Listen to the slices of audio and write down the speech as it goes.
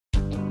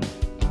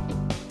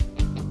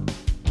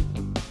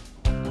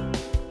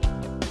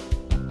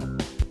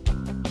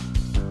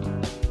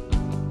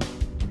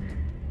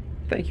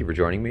Thank you for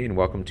joining me and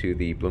welcome to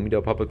the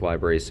Bloomingdale Public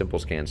Library's Simple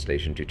Scan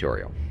Station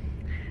tutorial.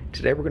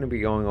 Today we're going to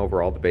be going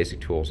over all the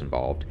basic tools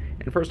involved,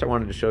 and first I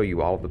wanted to show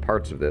you all of the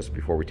parts of this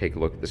before we take a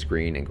look at the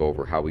screen and go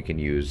over how we can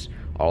use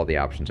all of the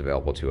options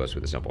available to us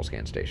with the Simple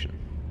Scan Station.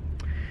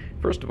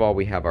 First of all,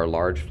 we have our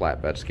large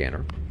flatbed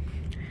scanner.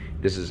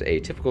 This is a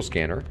typical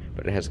scanner,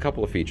 but it has a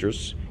couple of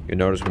features. You'll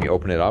notice when you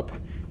open it up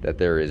that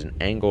there is an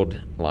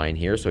angled line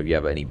here, so if you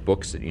have any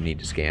books that you need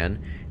to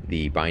scan,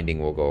 the binding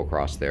will go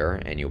across there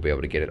and you'll be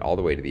able to get it all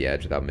the way to the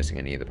edge without missing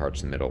any of the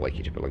parts in the middle like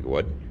you typically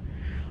would.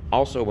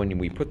 Also, when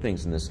we put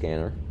things in the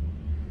scanner,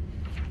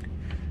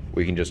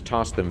 we can just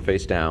toss them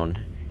face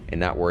down and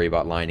not worry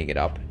about lining it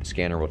up. The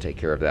scanner will take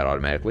care of that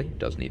automatically. It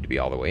doesn't need to be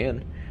all the way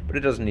in, but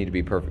it doesn't need to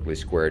be perfectly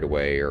squared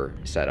away or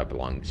set up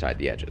alongside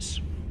the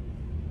edges.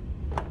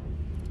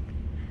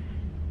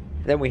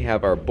 Then we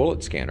have our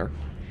bullet scanner.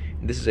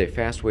 This is a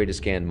fast way to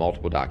scan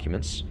multiple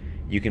documents.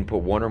 You can put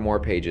one or more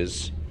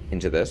pages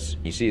into this.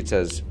 You see it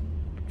says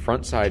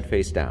front side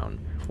face down.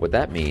 What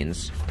that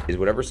means is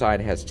whatever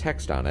side has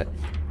text on it,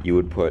 you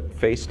would put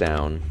face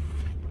down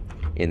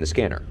in the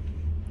scanner.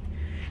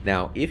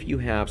 Now, if you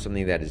have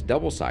something that is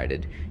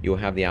double-sided, you'll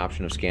have the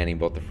option of scanning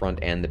both the front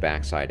and the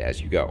back side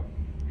as you go.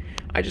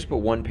 I just put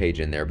one page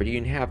in there, but you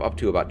can have up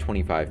to about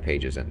 25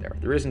 pages in there.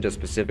 There isn't a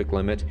specific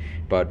limit,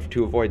 but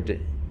to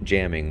avoid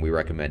jamming, we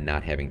recommend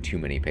not having too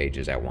many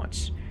pages at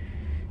once.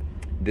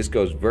 This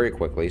goes very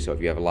quickly, so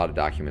if you have a lot of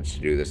documents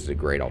to do, this is a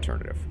great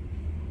alternative.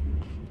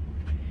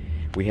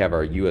 We have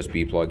our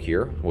USB plug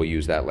here. We'll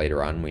use that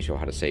later on when we show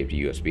how to save to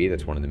USB.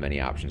 That's one of the many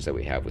options that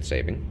we have with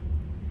saving.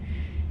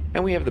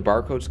 And we have the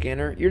barcode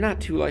scanner. You're not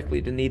too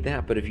likely to need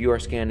that, but if you are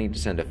scanning to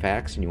send a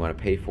fax and you want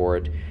to pay for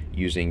it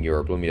using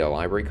your Bloomingdale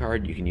library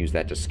card, you can use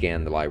that to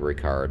scan the library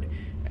card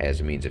as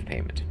a means of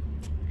payment.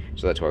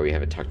 So that's why we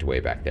have it tucked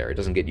away back there. It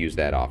doesn't get used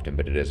that often,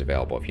 but it is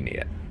available if you need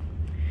it.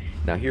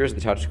 Now here's the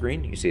touch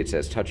screen. You see it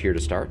says touch here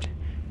to start.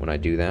 When I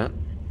do that,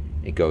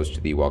 it goes to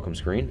the welcome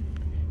screen.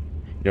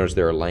 Notice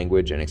there are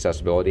language and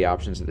accessibility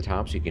options at the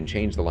top, so you can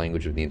change the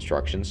language of the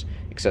instructions.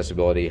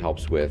 Accessibility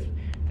helps with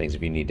things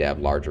if you need to have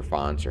larger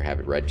fonts or have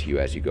it read to you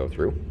as you go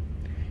through.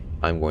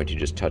 I'm going to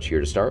just touch here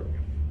to start,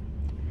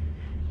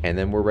 and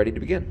then we're ready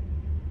to begin.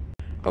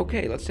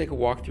 Okay, let's take a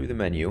walk through the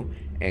menu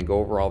and go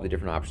over all the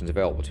different options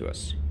available to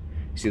us.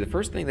 See, the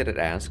first thing that it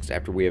asks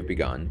after we have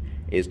begun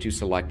is to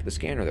select the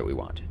scanner that we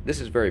want.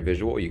 This is very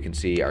visual. You can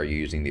see, are you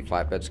using the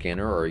flatbed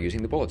scanner or are you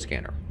using the bullet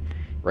scanner?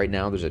 Right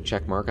now there's a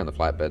check mark on the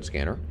flatbed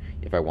scanner.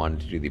 If I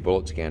wanted to do the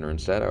bullet scanner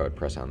instead, I would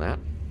press on that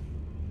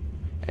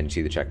and you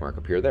see the check mark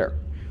appear there.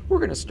 We're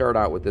going to start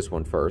out with this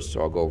one first,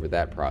 so I'll go over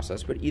that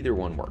process, but either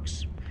one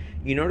works.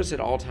 You notice at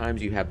all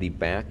times you have the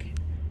back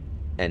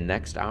and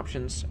next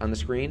options on the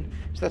screen,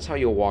 so that's how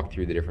you'll walk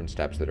through the different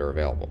steps that are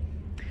available.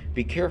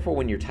 Be careful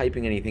when you're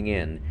typing anything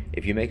in.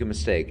 If you make a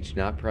mistake, do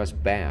not press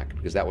back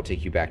because that will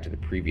take you back to the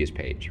previous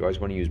page. You always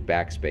want to use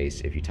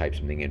backspace if you type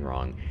something in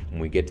wrong when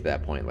we get to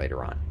that point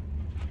later on.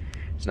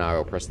 So now I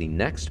will press the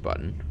next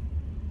button.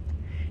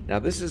 Now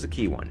this is a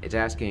key one. It's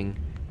asking,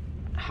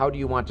 how do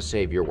you want to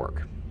save your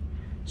work?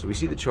 So we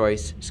see the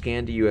choice,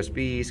 scan to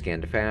USB, scan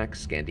to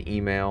fax, scan to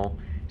email,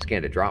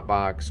 scan to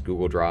Dropbox,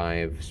 Google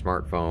Drive,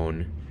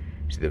 smartphone,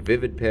 see the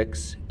Vivid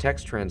Pics,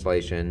 text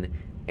translation,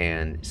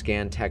 and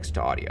scan text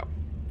to audio.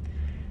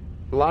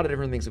 A lot of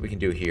different things that we can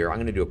do here. I'm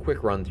going to do a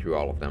quick run through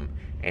all of them,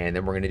 and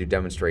then we're going to do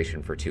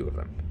demonstration for two of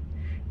them.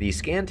 The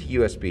scan to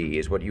USB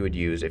is what you would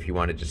use if you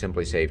wanted to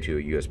simply save to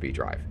a USB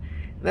drive.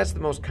 And that's the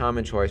most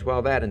common choice.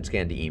 Well, that and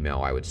scan to email,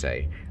 I would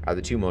say, are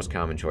the two most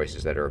common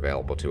choices that are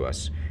available to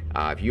us.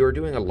 If you are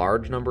doing a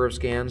large number of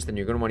scans, then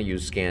you're going to want to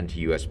use scan to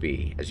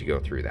USB as you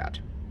go through that.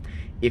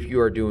 If you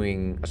are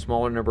doing a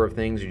smaller number of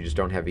things, you just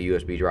don't have a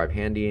USB drive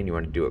handy and you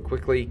want to do it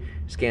quickly,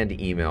 scan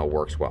to email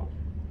works well.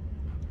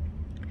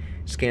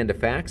 Scan to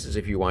fax is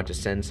if you want to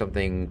send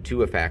something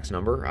to a fax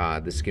number.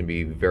 This can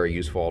be a very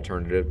useful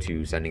alternative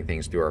to sending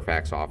things through our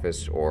fax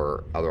office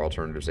or other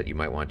alternatives that you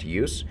might want to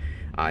use.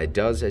 It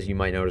does, as you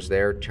might notice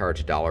there,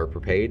 charge $1 per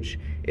page.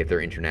 If they're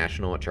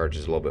international, it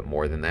charges a little bit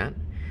more than that.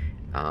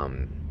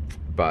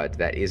 But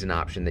that is an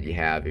option that you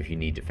have if you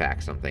need to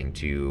fax something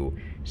to,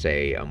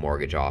 say, a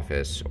mortgage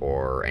office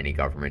or any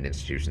government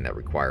institution that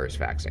requires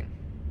faxing.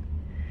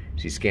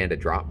 So you scan to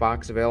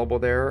Dropbox available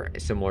there,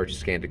 similar to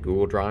scan to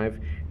Google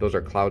Drive. Those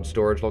are cloud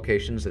storage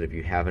locations that if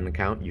you have an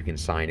account, you can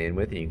sign in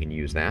with and you can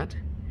use that.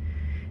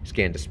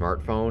 Scan to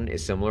smartphone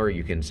is similar.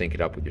 You can sync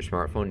it up with your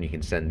smartphone and you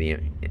can send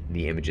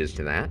the images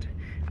to that.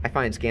 I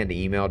find scan to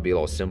email to be a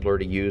little simpler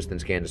to use than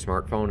scan to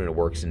smartphone, and it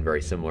works in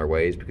very similar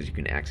ways because you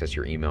can access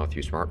your email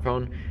through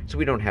smartphone. So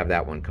we don't have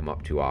that one come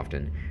up too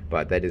often,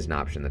 but that is an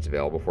option that's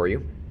available for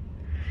you.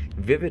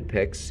 Vivid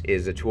Pics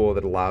is a tool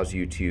that allows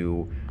you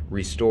to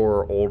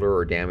restore older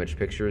or damaged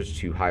pictures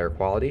to higher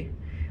quality.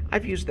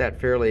 I've used that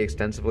fairly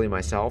extensively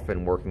myself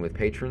in working with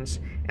patrons,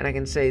 and I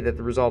can say that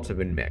the results have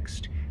been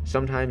mixed.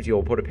 Sometimes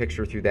you'll put a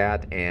picture through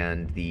that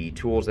and the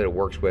tools that it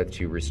works with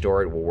to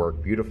restore it will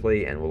work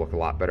beautifully and will look a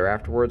lot better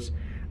afterwards.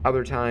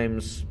 Other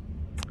times,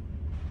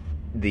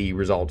 the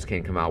results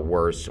can come out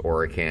worse,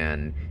 or it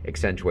can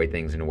accentuate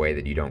things in a way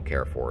that you don't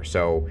care for.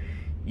 So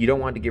you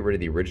don't want to get rid of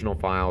the original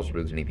files or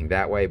lose anything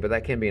that way, but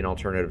that can be an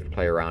alternative to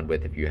play around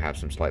with if you have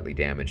some slightly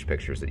damaged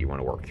pictures that you want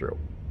to work through.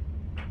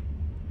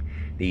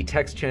 The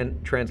text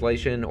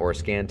translation or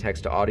scan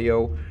text to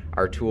audio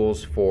are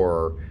tools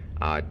for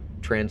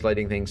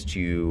translating things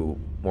to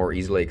more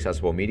easily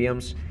accessible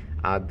mediums.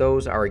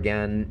 Those are,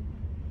 again,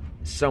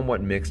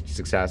 somewhat mixed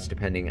success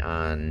depending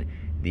on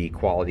the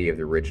quality of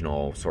the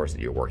original source that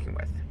you're working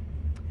with.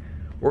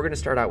 We're going to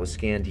start out with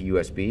scan to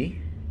USB,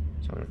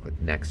 so I'm going to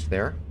click next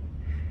there.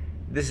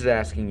 This is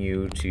asking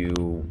you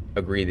to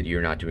agree that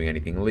you're not doing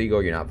anything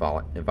illegal, you're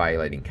not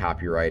violating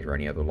copyright or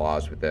any other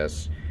laws with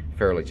this.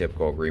 Fairly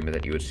typical agreement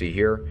that you would see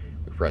here.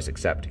 We press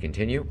accept to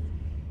continue.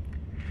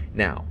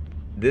 Now,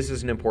 this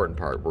is an important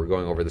part. We're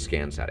going over the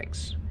scan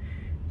settings.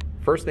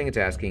 First thing it's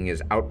asking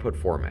is output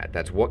format.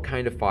 That's what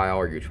kind of file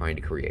are you trying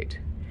to create.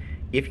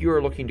 If you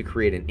are looking to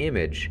create an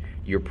image,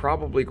 you're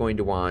probably going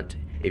to want,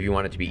 if you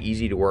want it to be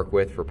easy to work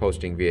with for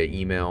posting via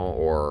email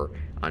or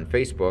on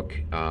Facebook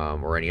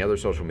or any other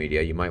social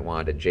media, you might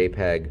want a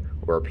JPEG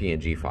or a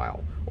PNG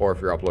file. Or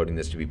if you're uploading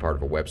this to be part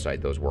of a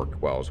website, those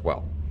work well as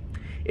well.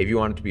 If you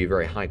want it to be a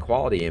very high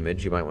quality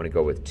image, you might want to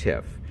go with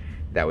TIFF.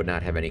 That would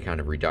not have any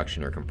kind of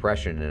reduction or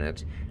compression in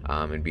it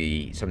and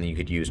be something you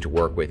could use to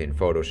work with in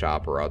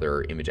Photoshop or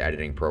other image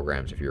editing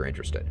programs if you're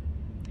interested.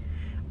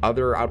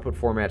 Other output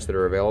formats that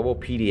are available,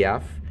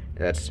 PDF,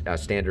 that's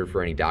standard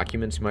for any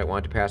documents you might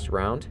want to pass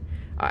around.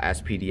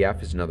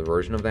 SPDF is another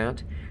version of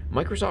that.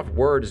 Microsoft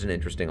Word is an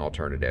interesting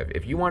alternative.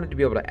 If you wanted to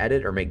be able to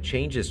edit or make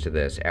changes to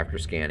this after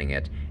scanning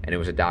it, and it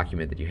was a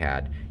document that you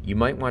had, you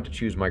might want to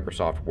choose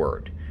Microsoft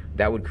Word.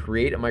 That would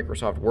create a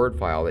Microsoft Word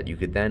file that you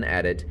could then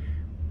edit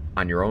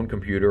on your own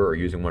computer or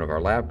using one of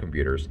our lab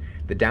computers.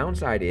 The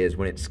downside is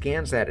when it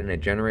scans that and it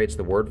generates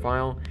the Word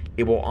file,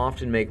 it will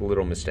often make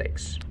little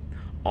mistakes.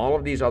 All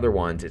of these other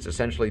ones, it's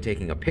essentially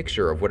taking a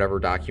picture of whatever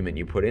document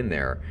you put in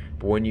there,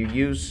 but when you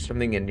use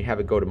something and you have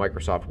it go to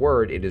Microsoft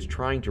Word, it is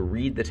trying to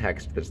read the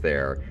text that's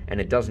there, and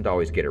it doesn't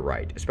always get it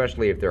right,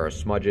 especially if there are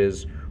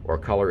smudges or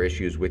color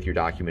issues with your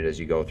document as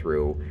you go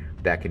through.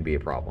 That can be a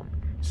problem.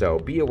 So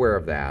be aware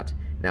of that.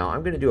 Now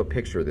I'm going to do a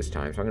picture this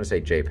time, so I'm going to say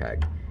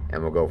JPEG,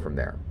 and we'll go from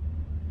there.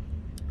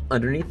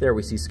 Underneath there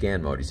we see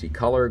scan mode. You see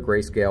color,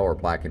 grayscale, or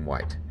black and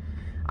white.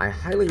 I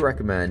highly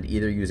recommend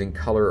either using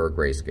color or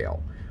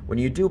grayscale. When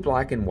you do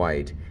black and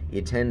white,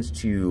 it tends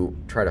to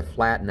try to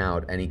flatten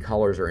out any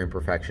colors or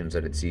imperfections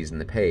that it sees in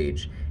the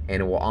page,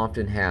 and it will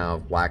often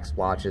have black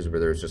splotches where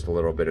there's just a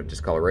little bit of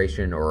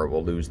discoloration, or it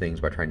will lose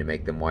things by trying to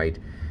make them white.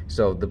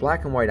 So the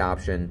black and white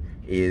option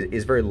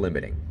is very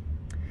limiting.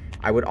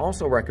 I would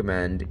also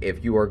recommend,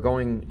 if you are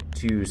going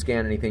to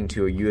scan anything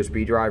to a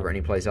USB drive or any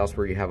place else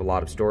where you have a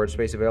lot of storage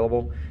space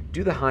available,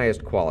 do the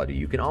highest quality.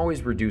 You can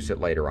always reduce it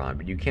later on,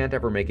 but you can't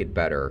ever make it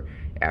better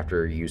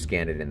after you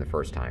scan it in the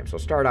first time. So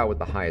start out with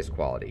the highest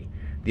quality.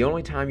 The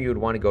only time you would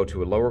want to go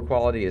to a lower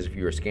quality is if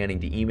you are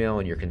scanning to email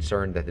and you're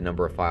concerned that the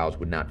number of files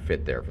would not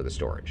fit there for the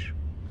storage.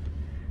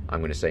 I'm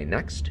going to say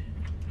next.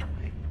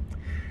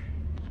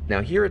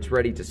 Now here it's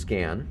ready to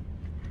scan.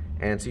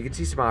 And so you can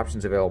see some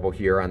options available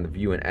here on the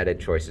view and edit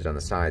choices on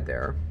the side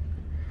there.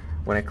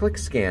 When I click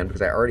scan,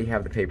 because I already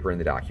have the paper in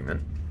the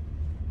document,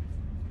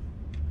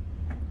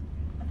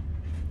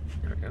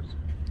 there it goes.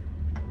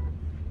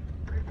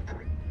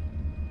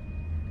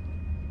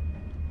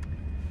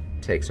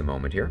 Takes a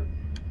moment here.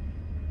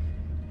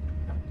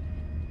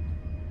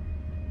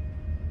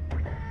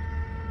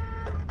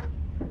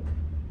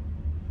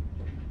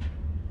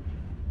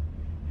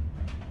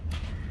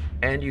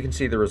 And you can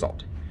see the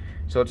result.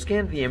 So it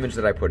scanned the image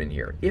that I put in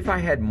here. If I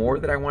had more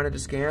that I wanted to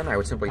scan, I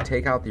would simply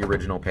take out the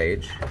original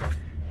page,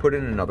 put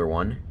in another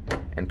one,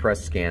 and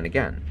press scan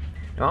again.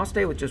 Now I'll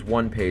stay with just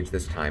one page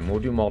this time. We'll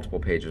do multiple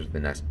pages with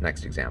the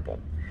next example.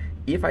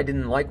 If I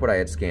didn't like what I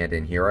had scanned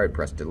in here, I would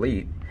press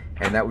delete,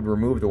 and that would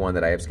remove the one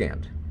that I have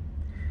scanned.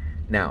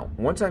 Now,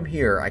 once I'm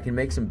here, I can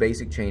make some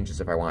basic changes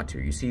if I want to.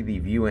 You see the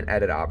view and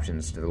edit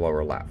options to the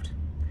lower left.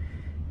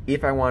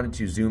 If I wanted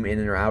to zoom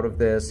in or out of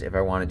this, if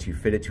I wanted to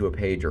fit it to a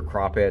page or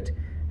crop it,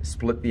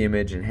 split the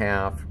image in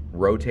half,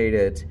 rotate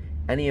it,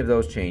 any of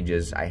those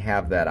changes, I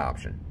have that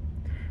option.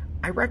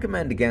 I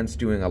recommend against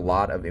doing a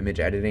lot of image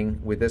editing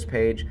with this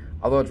page.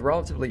 Although it's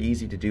relatively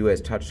easy to do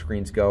as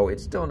touchscreens go,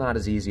 it's still not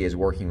as easy as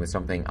working with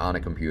something on a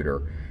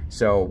computer.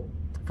 So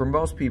for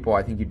most people,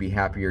 I think you'd be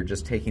happier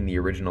just taking the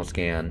original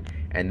scan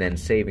and then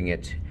saving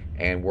it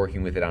and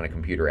working with it on a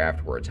computer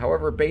afterwards.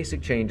 However,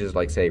 basic changes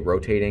like, say,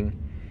 rotating,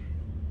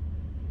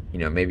 you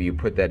know, maybe you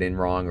put that in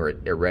wrong or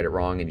it read it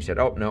wrong and you said,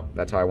 oh, no,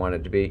 that's how I want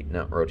it to be.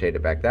 No, rotate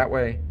it back that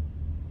way.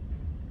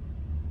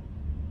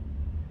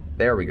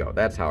 There we go.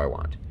 That's how I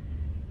want.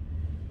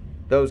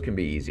 Those can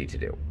be easy to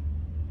do.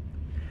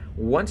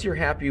 Once you're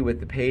happy with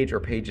the page or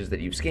pages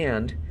that you've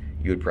scanned,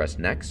 you would press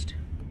next.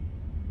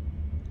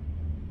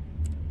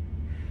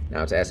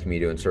 Now it's asking me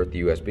to insert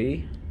the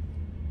USB.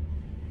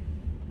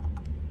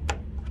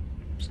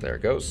 So there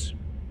it goes.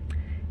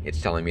 It's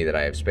telling me that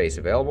I have space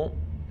available,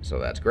 so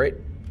that's great.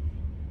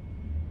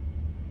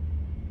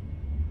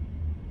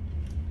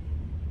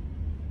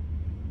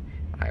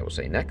 I will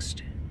say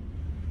next.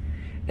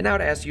 And now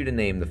it asks you to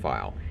name the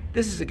file.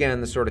 This is again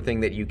the sort of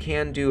thing that you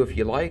can do if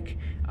you like.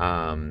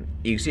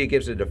 You see it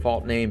gives a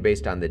default name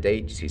based on the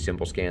date. You see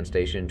Simple Scan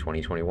Station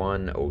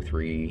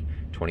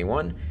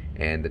 2021-03-21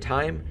 and the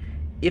time.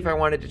 If I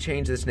wanted to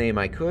change this name,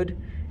 I could,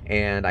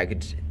 and I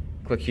could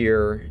click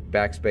here,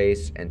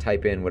 backspace, and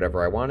type in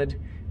whatever I wanted,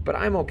 but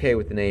I'm okay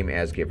with the name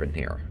as given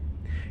here.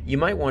 You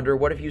might wonder,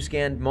 what if you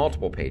scanned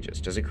multiple pages?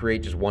 Does it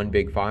create just one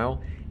big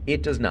file?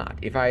 It does not.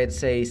 If I had,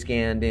 say,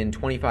 scanned in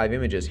 25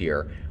 images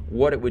here,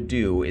 what it would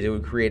do is it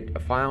would create a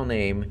file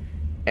name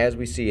as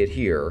we see it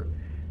here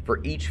for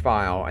each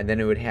file, and then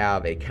it would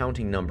have a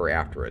counting number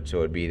after it. So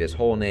it would be this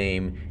whole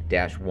name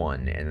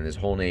 -1, and then this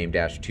whole name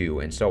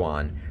 -2, and so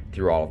on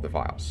through all of the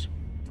files.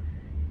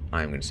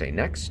 I'm going to say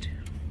next.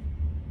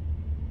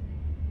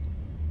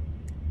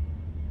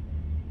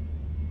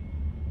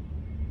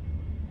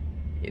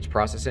 It's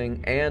processing,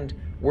 and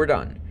we're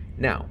done.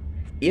 Now,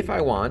 if I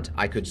want,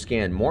 I could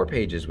scan more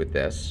pages with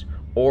this,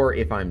 or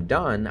if I'm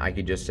done, I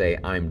could just say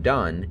I'm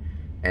done,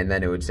 and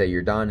then it would say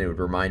you're done. It would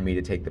remind me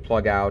to take the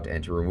plug out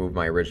and to remove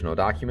my original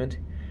document.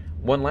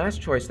 One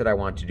last choice that I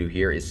want to do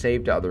here is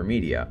save to other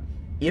media.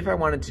 If I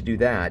wanted to do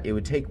that, it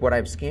would take what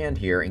I've scanned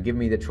here and give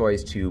me the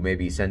choice to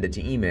maybe send it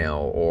to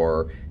email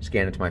or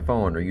scan it to my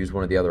phone or use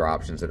one of the other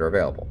options that are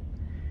available.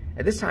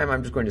 At this time,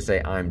 I'm just going to say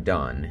I'm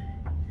done,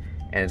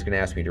 and it's going to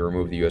ask me to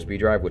remove the USB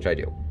drive, which I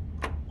do.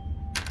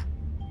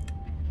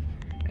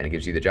 And it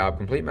gives you the job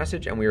complete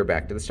message, and we are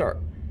back to the start.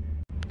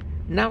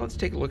 Now let's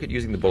take a look at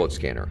using the bullet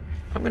scanner.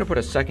 I'm going to put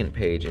a second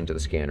page into the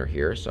scanner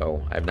here,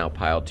 so I've now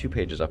piled 2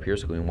 pages up here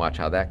so we can watch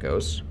how that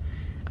goes.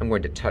 I'm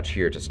going to touch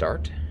here to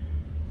start.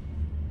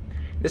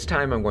 This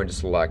time I'm going to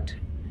select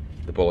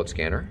the bullet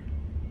scanner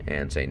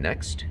and say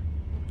next.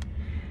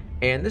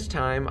 And this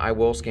time I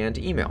will scan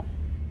to email.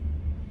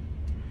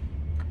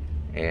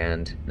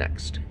 And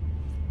next.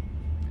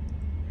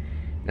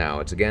 Now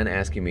it's again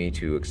asking me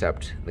to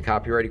accept the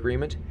copyright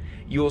agreement.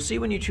 You will see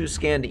when you choose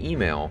scan to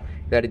email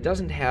that it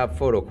doesn't have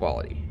photo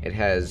quality. It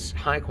has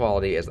high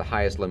quality as the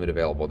highest limit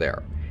available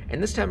there.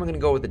 And this time I'm going to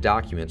go with the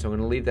document, so I'm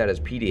going to leave that as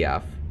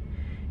PDF.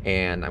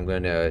 And I'm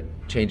going to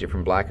change it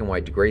from black and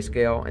white to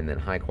grayscale and then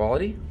high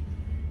quality,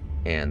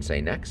 and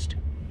say next.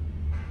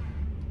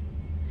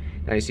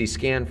 Now you see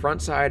scan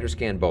front side or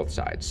scan both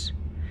sides.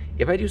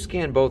 If I do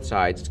scan both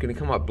sides, it's going to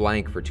come up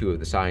blank for 2 of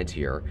the sides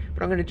here,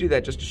 but I'm going to do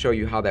that just to show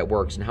you how that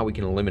works and how we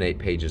can eliminate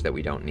pages that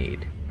we don't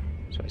need.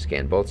 So I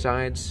scan both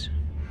sides.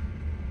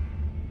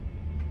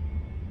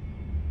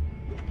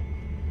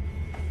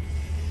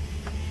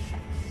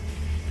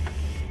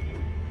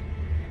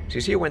 So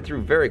you see it went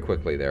through very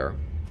quickly there.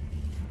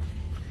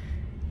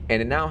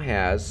 And it now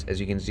has,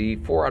 as you can see,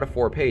 4 out of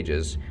 4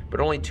 pages,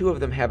 but only 2 of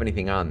them have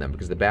anything on them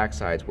because the back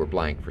sides were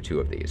blank for 2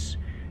 of these.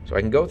 So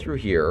I can go through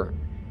here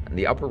in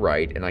the upper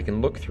right and I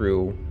can look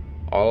through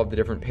all of the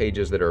different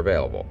pages that are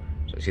available.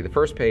 So you see the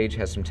first page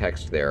has some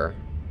text there.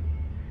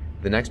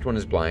 The next one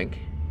is blank.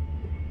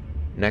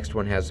 Next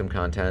one has some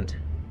content.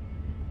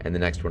 And the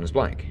next one is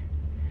blank.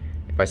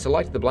 If I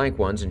select the blank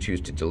ones and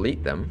choose to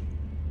delete them,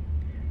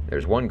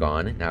 there's 1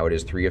 gone. Now it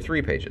is 3 of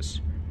 3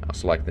 pages. I'll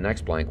select the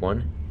next blank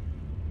one,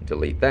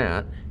 delete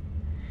that,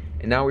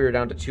 and now we are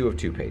down to 2 of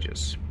 2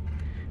 pages.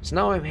 So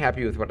now I'm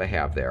happy with what I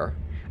have there.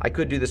 I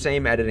could do the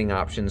same editing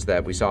options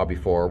that we saw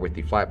before with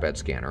the flatbed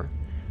scanner.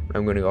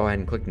 I'm going to go ahead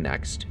and click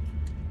next.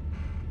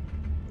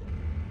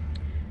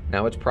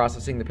 Now it's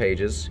processing the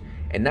pages,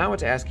 and now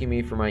it's asking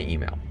me for my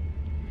email.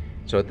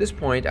 So at this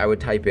point I would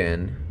type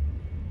in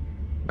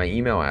my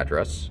email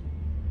address.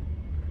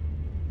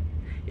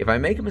 If I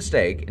make a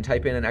mistake and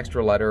type in an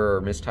extra letter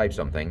or mistype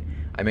something,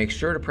 I make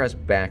sure to press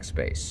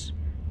backspace.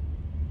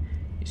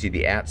 You see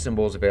the @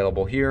 symbol is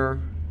available here,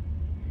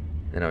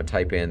 and I would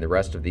type in the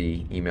rest of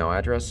the email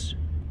address.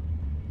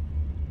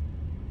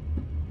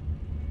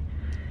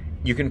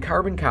 You can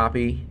carbon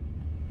copy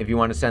if you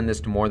want to send this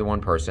to more than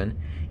one person.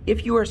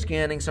 If you are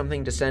scanning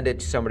something to send it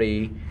to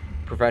somebody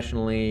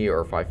professionally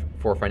or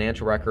for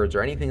financial records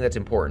or anything that's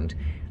important,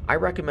 I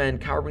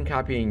recommend carbon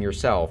copying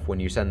yourself when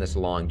you send this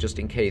along, just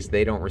in case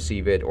they don't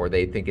receive it or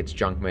they think it's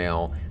junk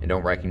mail and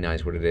don't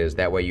recognize what it is.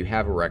 That way you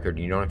have a record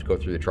and you don't have to go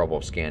through the trouble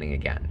of scanning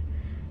again.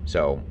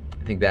 So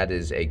I think that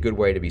is a good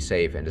way to be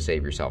safe and to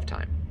save yourself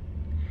time.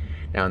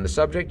 Now in the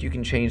subject, you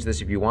can change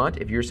this if you want.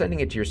 If you're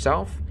sending it to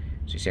yourself,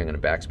 so you see I'm going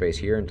to backspace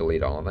here and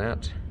delete all of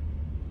that.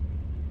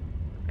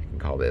 I can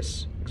call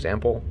this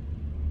example.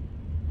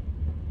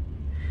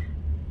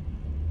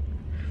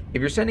 If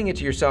you're sending it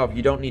to yourself,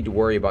 you don't need to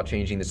worry about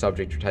changing the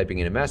subject or typing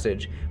in a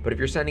message, but if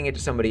you're sending it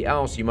to somebody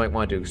else, you might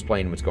want to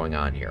explain what's going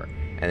on here.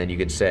 And then you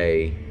could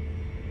say,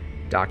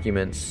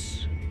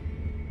 documents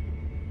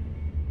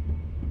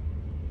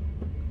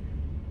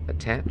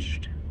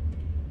attached.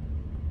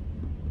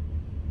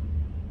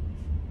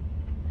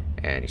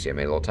 And you see I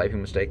made a little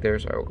typing mistake there,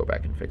 so I will go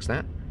back and fix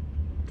that.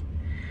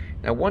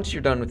 Now once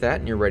you're done with that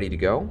and you're ready to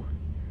go,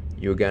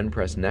 you again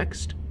press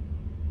next.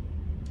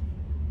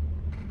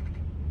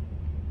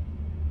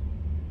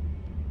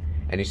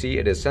 And you see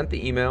it has sent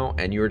the email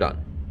and you're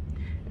done.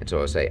 And so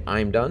I'll say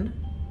I'm done.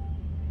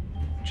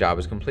 Job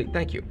is complete.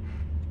 Thank you.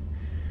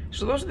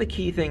 So those are the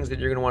key things that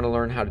you're going to want to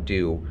learn how to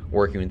do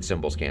working with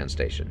Symbol Scan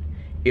Station.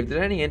 If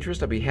there's any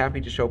interest, I'd be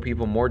happy to show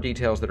people more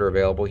details that are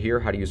available here,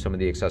 how to use some of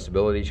the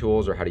accessibility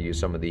tools or how to use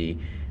some of the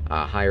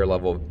higher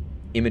level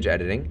image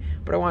editing.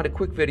 But I wanted a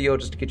quick video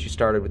just to get you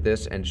started with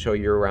this and show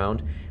you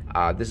around.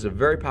 This is a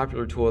very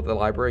popular tool at the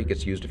library. It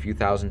gets used a few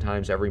thousand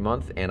times every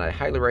month, and I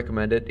highly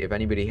recommend it if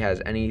anybody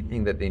has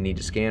anything that they need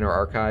to scan or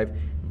archive.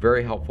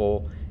 Very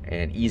helpful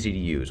and easy to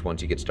use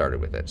once you get started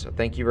with it. So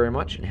thank you very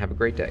much and have a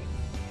great day.